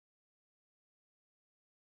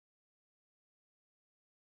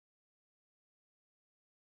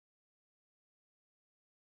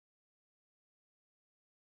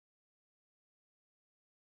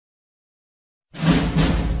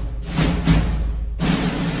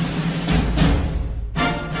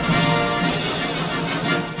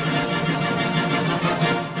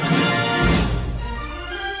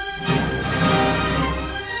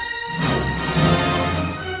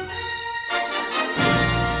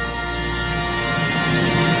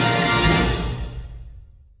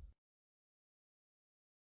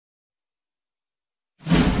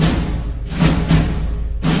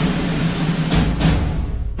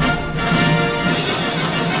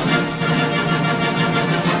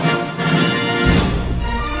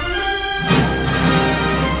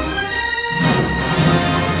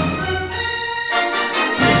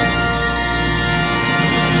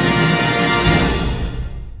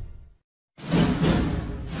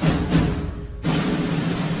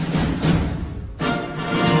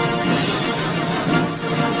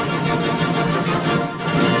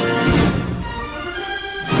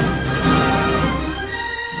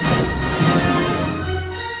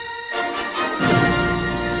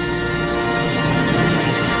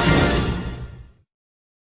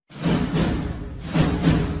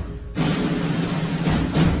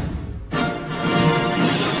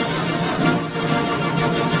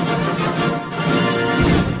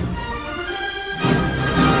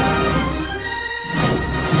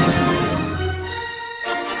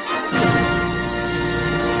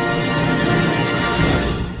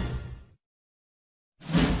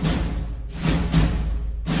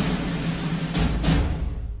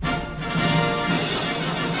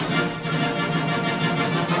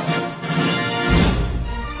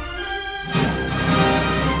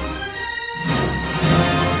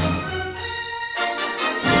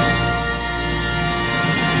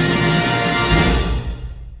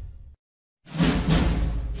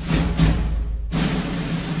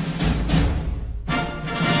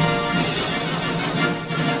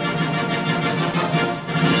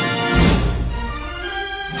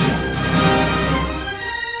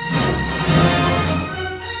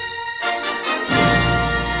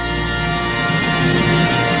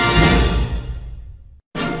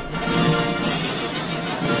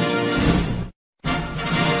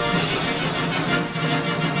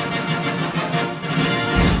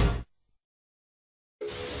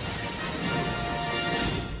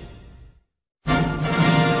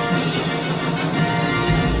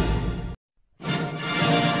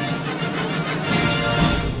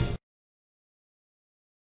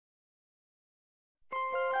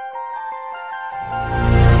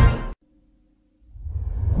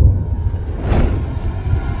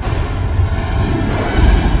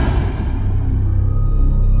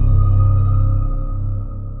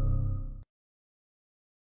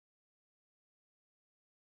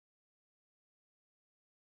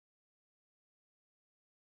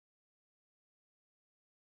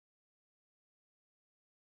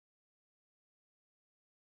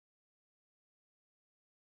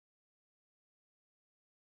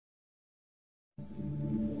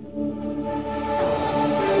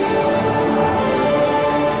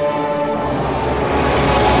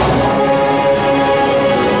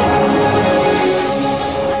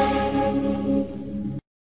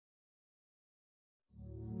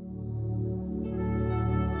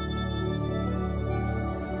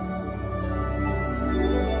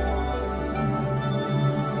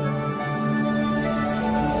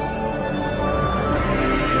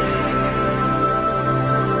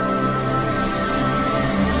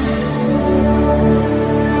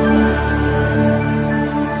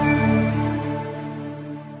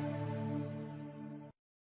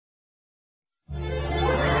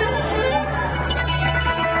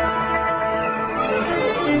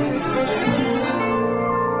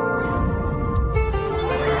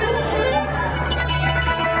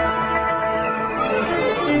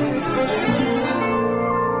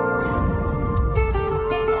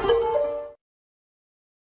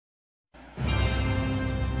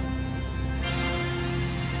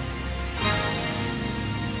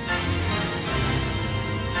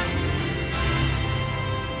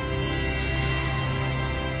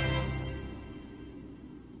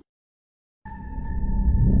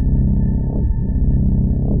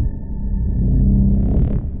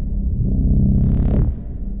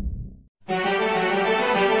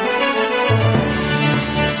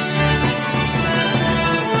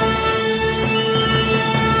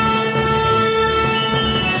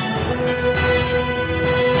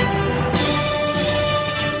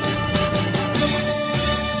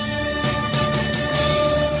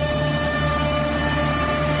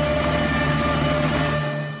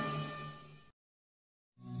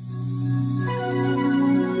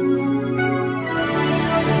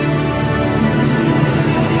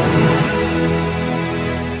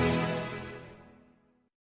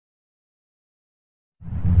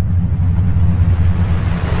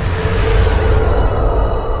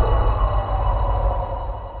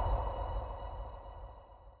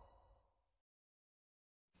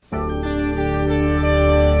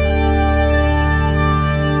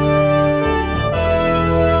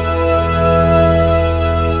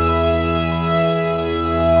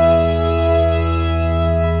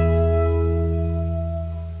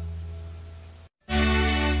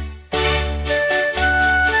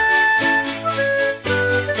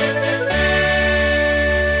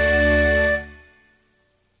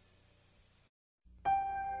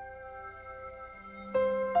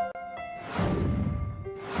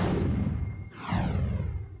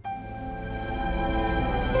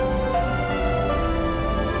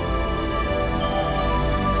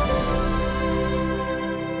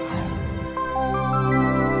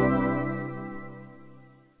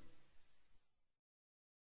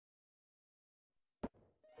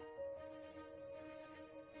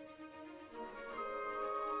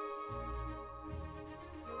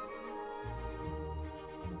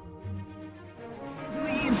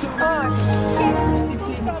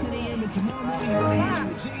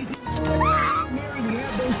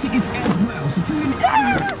tickets as well. So tune in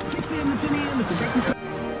every 6 a.m. to 10 a.m. It's the breakfast.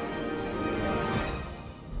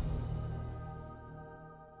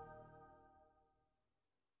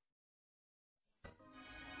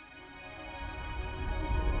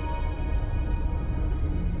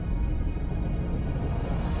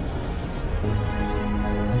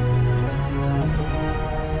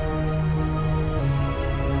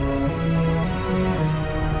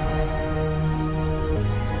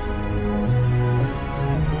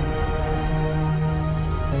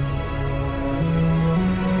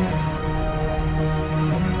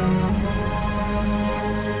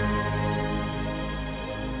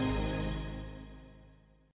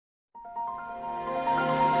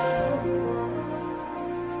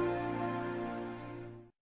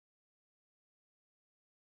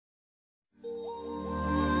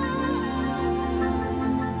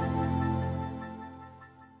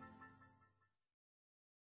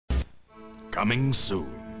 Coming soon.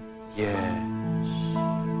 Yes.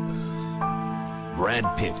 Brad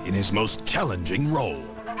Pitt in his most challenging role.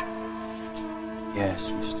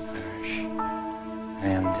 Yes, Mr. Parrish. I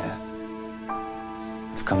am death.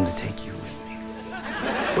 I've come to take you with me.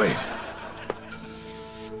 Wait.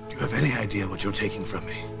 Do you have any idea what you're taking from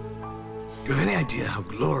me? Do you have any idea how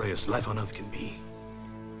glorious life on Earth can be?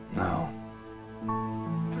 No.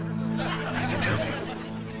 I can help you.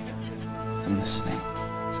 I'm listening.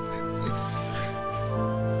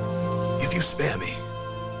 If you spare me,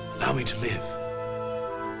 allow me to live,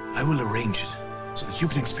 I will arrange it so that you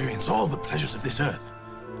can experience all the pleasures of this earth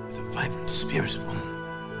with a vibrant, spirited woman.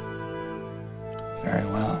 Very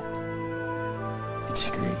well. It's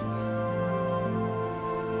agreed.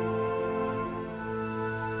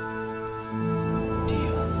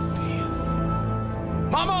 Deal.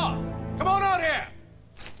 Mama! Come on out here!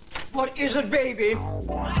 What is it, baby?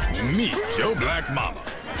 Meet Joe Black Mama,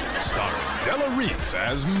 starring Della Reese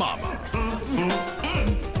as Mama.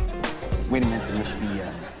 Wait a minute, there must be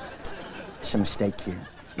some mistake here.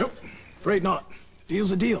 Nope, afraid not.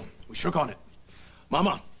 Deal's a deal. We shook on it.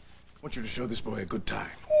 Mama, I want you to show this boy a good time.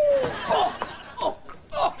 Oh,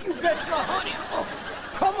 you betcha, honey. Oh,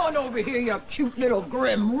 come on over here, you cute little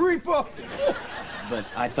Grim Reaper. Oh. But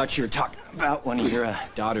I thought you were talking about one of your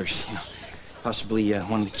daughters, you know, possibly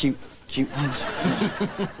one of the cute ones.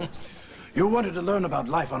 You wanted to learn about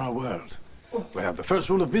life on our world. Well, the first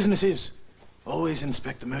rule of business is always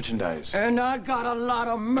inspect the merchandise. And I got a lot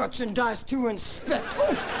of merchandise to inspect.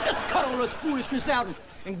 Oh, just cut all this foolishness out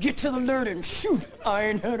and get to the learning. Shoot, I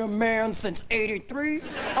ain't had a man since '83.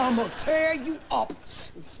 I'ma tear you up.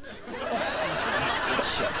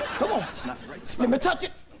 Come on. It's not the right spot. Let me touch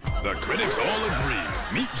it. The critics all agree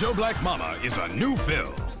Meet Joe Black Mama is a new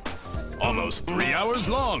film. Almost 3 hours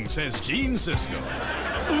long, says Gene Siskel.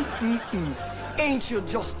 Ain't you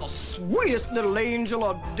just the sweetest little angel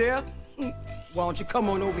of death? Why don't you come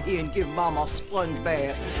on over here and give Mama a sponge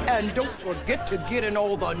bath? And don't forget to get in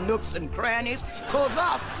all the nooks and crannies, 'cause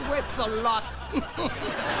I sweats a lot.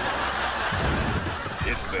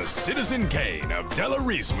 It's the Citizen Kane of Della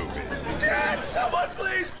Reese movies. Dad, someone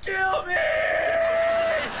please kill me!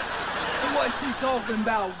 What you talking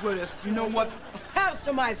about, Willis? You know what? Have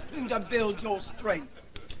some ice cream to build your strength.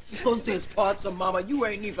 Because there's parts of Mama you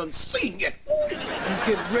ain't even seen yet. Ooh, you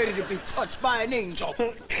get ready to be touched by an angel.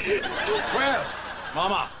 Well,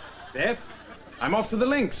 Mama, Death, I'm off to the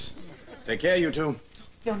links. Take care, you two.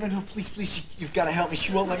 No, please, you've got to help me.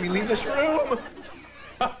 She won't let me leave this room.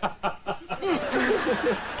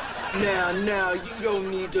 Now, you don't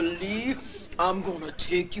need to leave. I'm gonna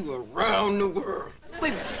take you around the world.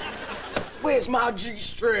 Wait, where's my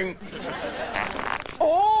G-string?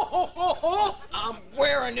 Oh, I'm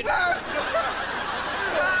wearing it.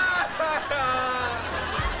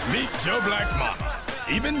 Meet Joe Black Mama.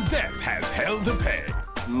 Even death has hell to pay.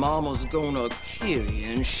 Mama's gonna kill you,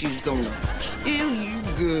 and she's gonna kill you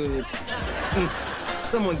good.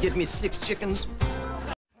 Someone get me 6 chickens.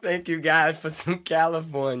 Thank you guys for some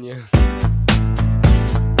California.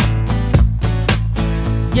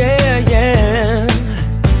 Yeah.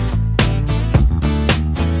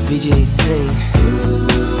 BJ sing.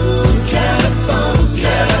 Ooh,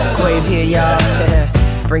 California. Quave here,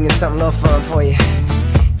 y'all. Bringing something a little fun for you.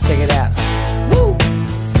 Check it out. Woo!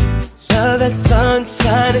 Love that sun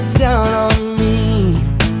shining down on me.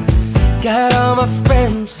 Got all my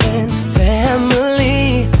friends and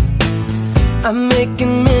family. I'm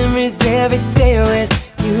making memories every day with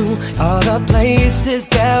you. All the places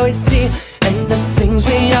that we see and the things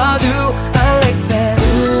we all do. I like that.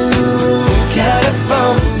 Ooh,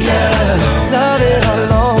 California. Love it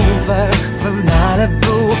all over. From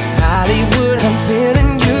Malibu, Hollywood, I'm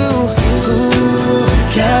feeling you. Ooh,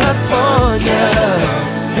 California.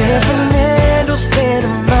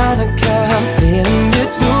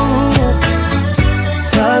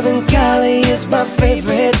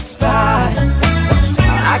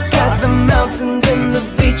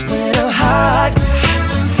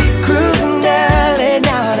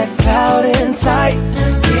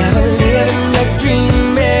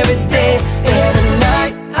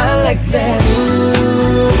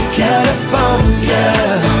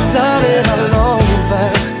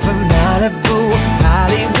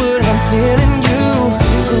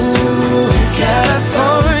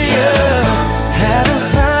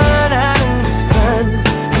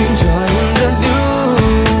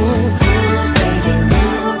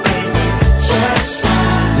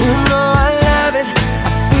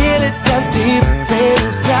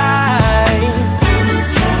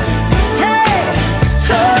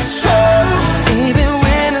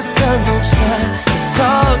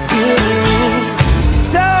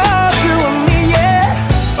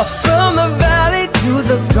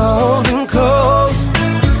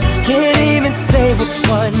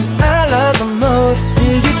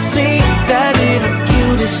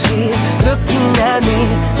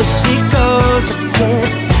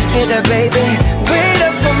 wait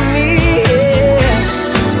up for me, yeah.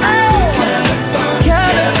 Oh,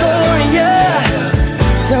 California,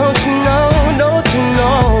 don't you know, don't you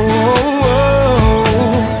know?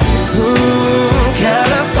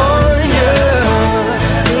 California,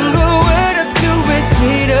 go where up to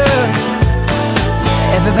Reseda.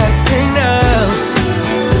 Everybody sing now.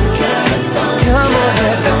 Come on,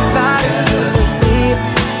 everybody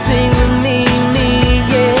sing with me,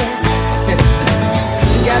 yeah.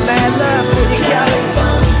 Got mad love for you,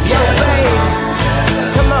 California, babe.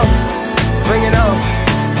 Come on, bring it on.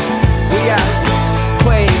 We got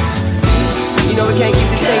Quave. You know we can't keep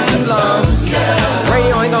this thing too long.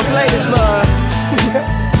 Radio ain't gonna play this mug.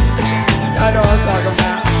 I know what I'm talking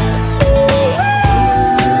about.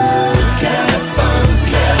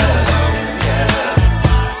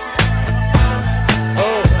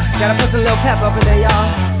 Gotta put some little pep up in there, y'all.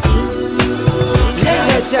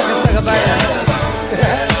 That check is like a bite.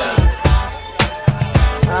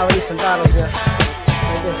 I'll eat some bottles, yeah.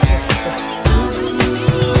 Like this.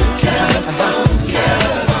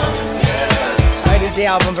 Alright, this is the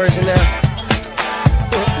album version now.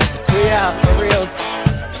 We out, for reals.